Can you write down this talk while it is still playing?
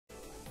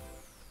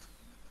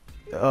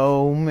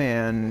Oh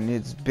man,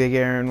 it's Big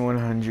Aaron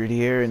 100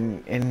 here,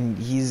 and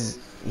he's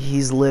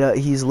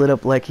lit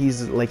up like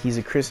he's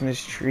a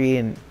Christmas tree,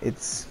 and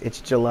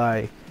it's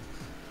July.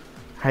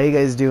 How you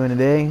guys doing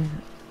today?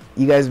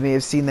 You guys may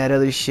have seen that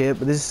other shit,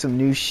 but this is some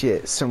new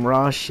shit, some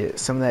raw shit,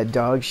 some of that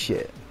dog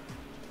shit.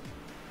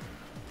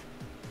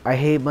 I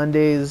hate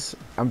Mondays.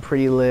 I'm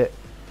pretty lit.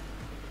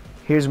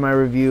 Here's my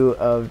review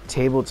of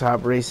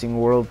Tabletop Racing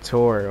World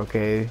Tour.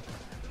 Okay,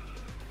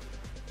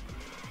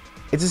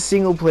 it's a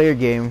single player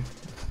game.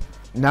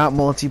 Not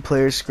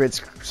multiplayer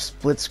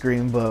split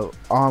screen, but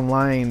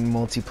online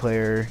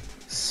multiplayer.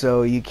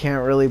 So you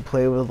can't really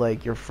play with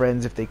like your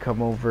friends if they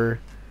come over.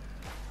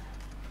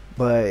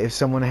 But if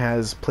someone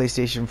has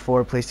PlayStation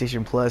 4,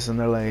 PlayStation Plus, and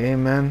they're like, "Hey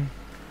man,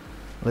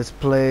 let's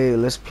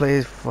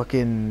play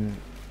fucking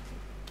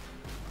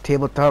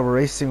Tabletop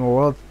Racing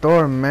World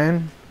Tour,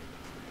 man.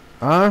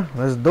 Huh?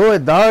 Let's do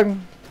it, dog." And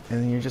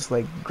then you're just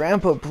like,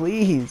 "Grandpa,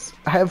 please.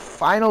 I have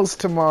finals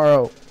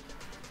tomorrow."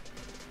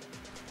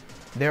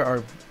 There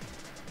are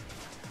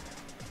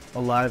a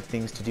lot of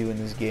things to do in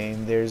this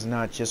game. There's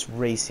not just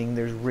racing.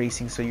 There's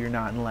racing so you're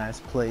not in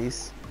last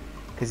place,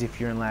 because if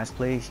you're in last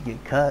place you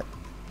get cut.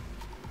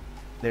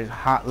 There's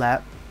hot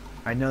lap.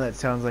 I know that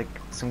sounds like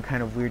some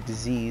kind of weird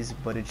disease,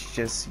 but it's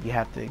just you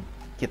have to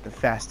get the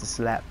fastest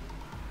lap.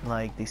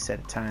 Like they set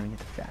a time to get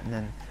the fat. And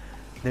then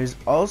there's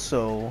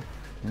also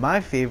my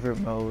favorite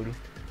mode,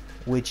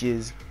 which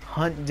is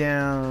hunt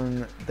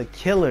down the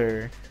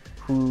killer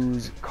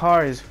whose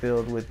car is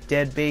filled with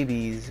dead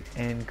babies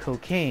and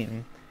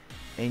cocaine.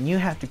 And you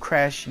have to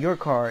crash your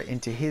car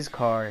into his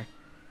car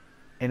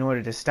in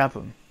order to stop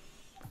him.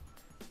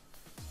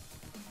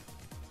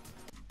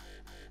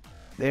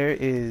 There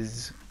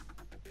is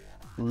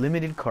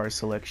limited car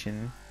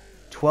selection,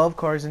 12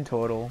 cars in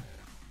total.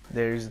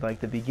 There's like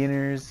the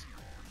beginners,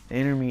 the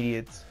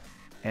intermediates,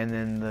 and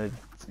then the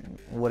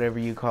whatever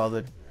you call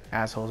the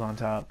assholes on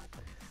top.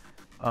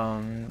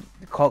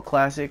 Cult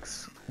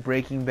classics,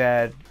 Breaking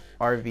Bad,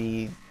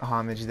 RV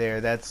homage there.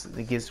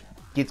 It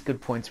gets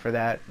good points for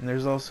that. And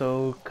there's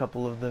also a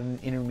couple of the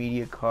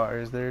intermediate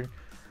cars. They're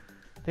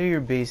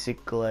your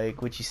basic,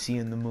 like what you see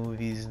in the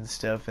movies and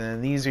stuff. And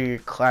then these are your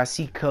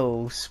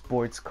classico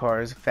sports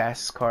cars,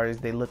 fast cars.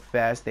 They look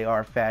fast, they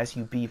are fast.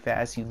 You be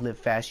fast, you live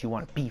fast, you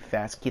want to be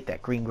fast. Get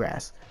that green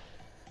grass.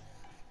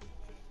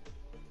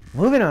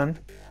 Moving on,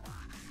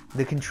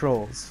 the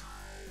controls.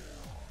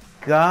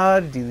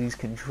 God, do these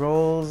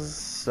controls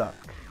suck.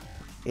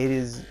 It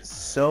is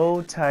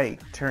so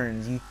tight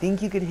turns. You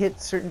think you could hit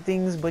certain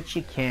things, but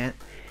you can't.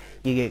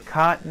 You get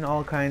caught in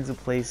all kinds of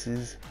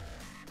places.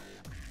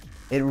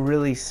 It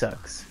really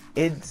sucks.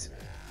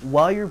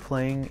 While you're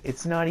playing,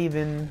 it's not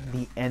even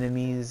the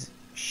enemies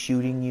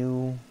shooting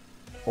you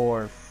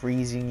or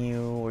freezing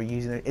you or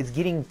using it. It's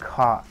getting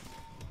caught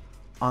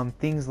on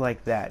things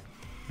like that,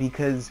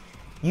 because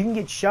you can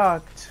get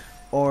shocked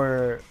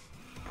or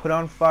put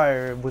on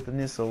fire with a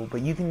missile,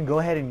 but you can go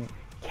ahead and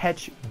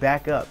catch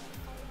back up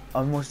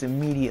almost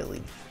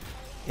immediately.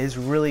 It's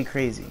really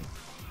crazy.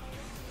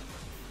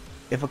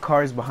 If a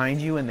car is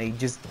behind you and they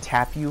just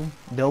tap you,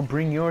 they'll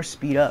bring your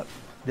speed up.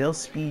 They'll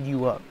speed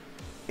you up.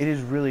 It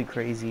is really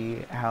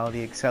crazy how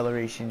the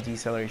acceleration,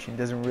 deceleration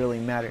doesn't really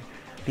matter,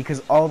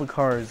 because all the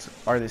cars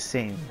are the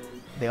same.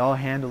 They all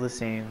handle the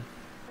same.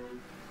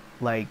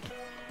 Like,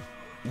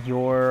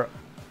 you're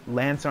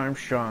Lance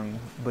Armstrong,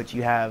 but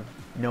you have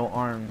no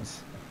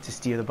arms to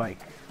steer the bike.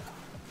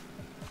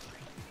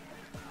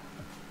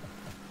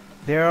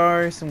 There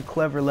are some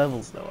clever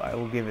levels though, I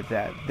will give it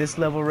that. This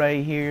level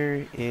right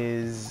here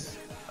is,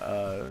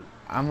 I'm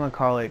gonna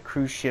call it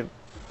cruise ship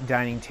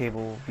dining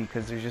table,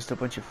 because there's just a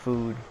bunch of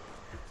food.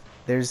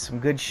 There's some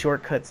good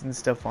shortcuts and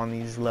stuff on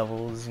these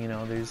levels. You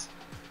know,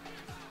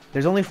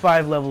 there's only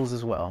 5 levels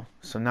as well,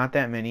 so not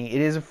that many.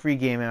 It is a free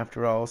game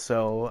after all,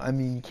 so I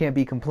mean you can't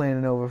be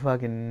complaining over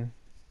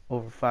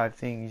 5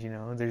 things. You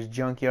know, there's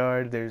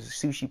junkyard, there's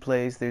sushi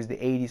place, there's the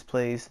 80s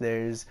place,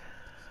 there's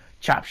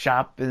chop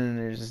shop, and then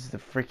there's the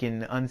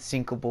freaking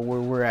unsinkable where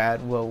we're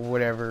at. Well,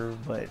 whatever,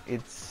 but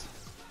it's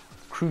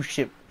cruise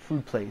ship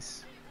food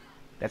place.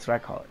 That's what I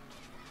call it.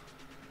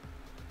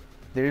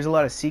 There's a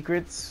lot of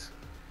secrets.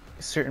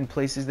 Certain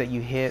places that you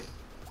hit,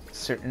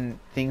 certain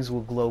things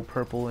will glow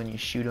purple and you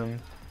shoot them.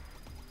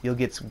 You'll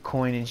get some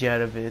coinage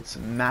out of it,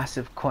 some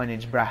massive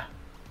coinage, brah.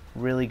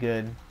 Really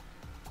good.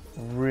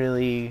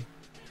 Really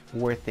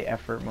worth the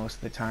effort most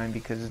of the time,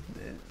 because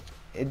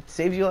it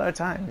saves you a lot of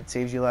time. It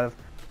saves you a lot of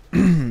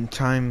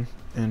time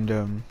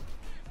and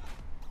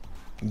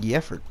the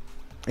effort.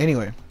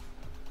 Anyway,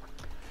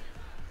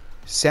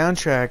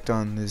 soundtrack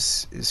on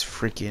this is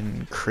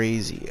freaking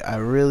crazy. I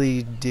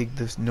really dig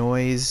this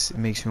noise. It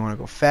makes me want to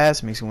go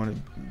fast, it makes me want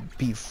to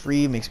be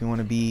free, it makes me want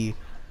to be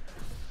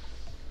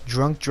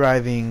drunk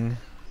driving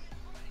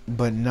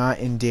but not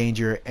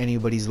endanger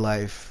anybody's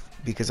life,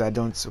 because I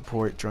don't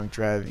support drunk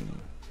driving.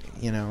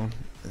 You know,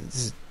 this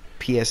is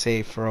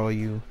PSA for all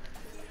you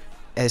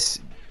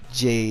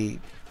SJWs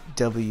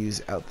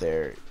out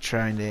there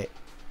trying to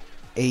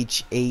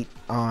H8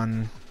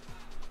 on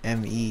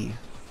ME.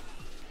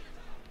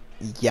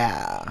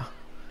 Yeah.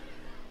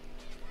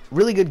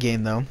 Really good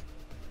game though.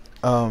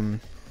 If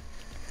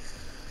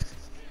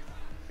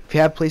you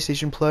have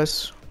PlayStation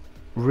Plus,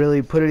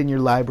 really put it in your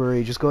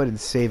library. Just go ahead and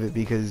save it,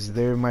 because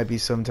there might be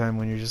some time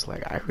when you're just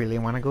like, I really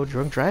want to go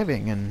drunk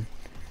driving and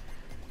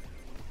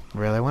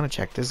really want to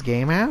check this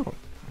game out.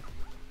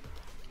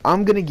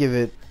 I'm gonna give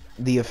it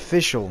the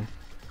official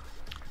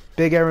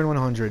Big Aaron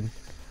 100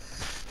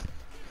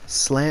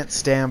 slant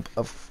stamp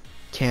of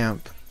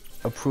camp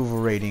approval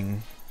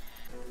rating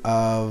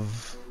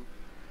of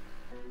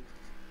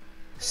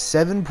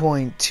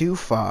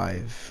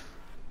 7.25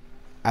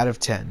 out of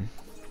 10.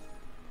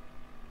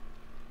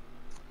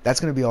 That's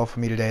going to be all for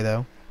me today,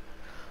 though.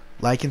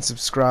 Like and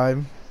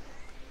subscribe.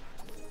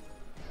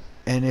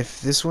 And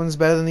if this one's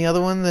better than the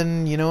other one,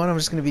 then you know what? I'm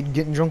just going to be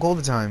getting drunk all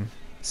the time.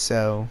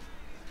 So,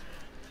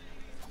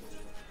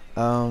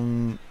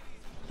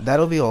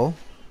 that'll be all.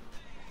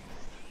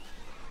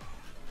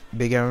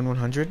 Big Aaron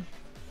 100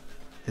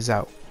 is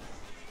out.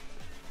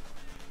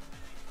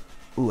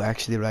 Ooh,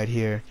 actually right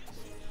here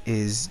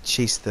is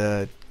chase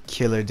the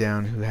killer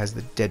down who has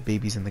the dead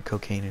babies and the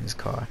cocaine in his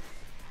car.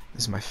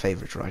 This is my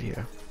favorite right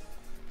here.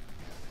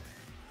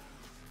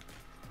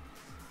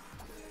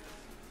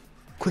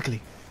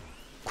 Quickly,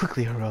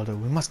 quickly, Geraldo,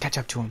 we must catch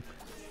up to him.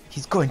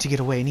 He's going to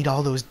get away and eat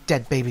all those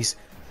dead babies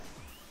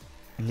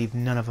and leave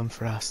none of them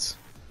for us.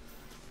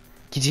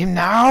 Get him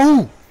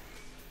now!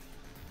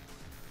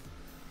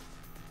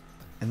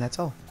 And that's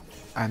all.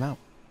 I'm out.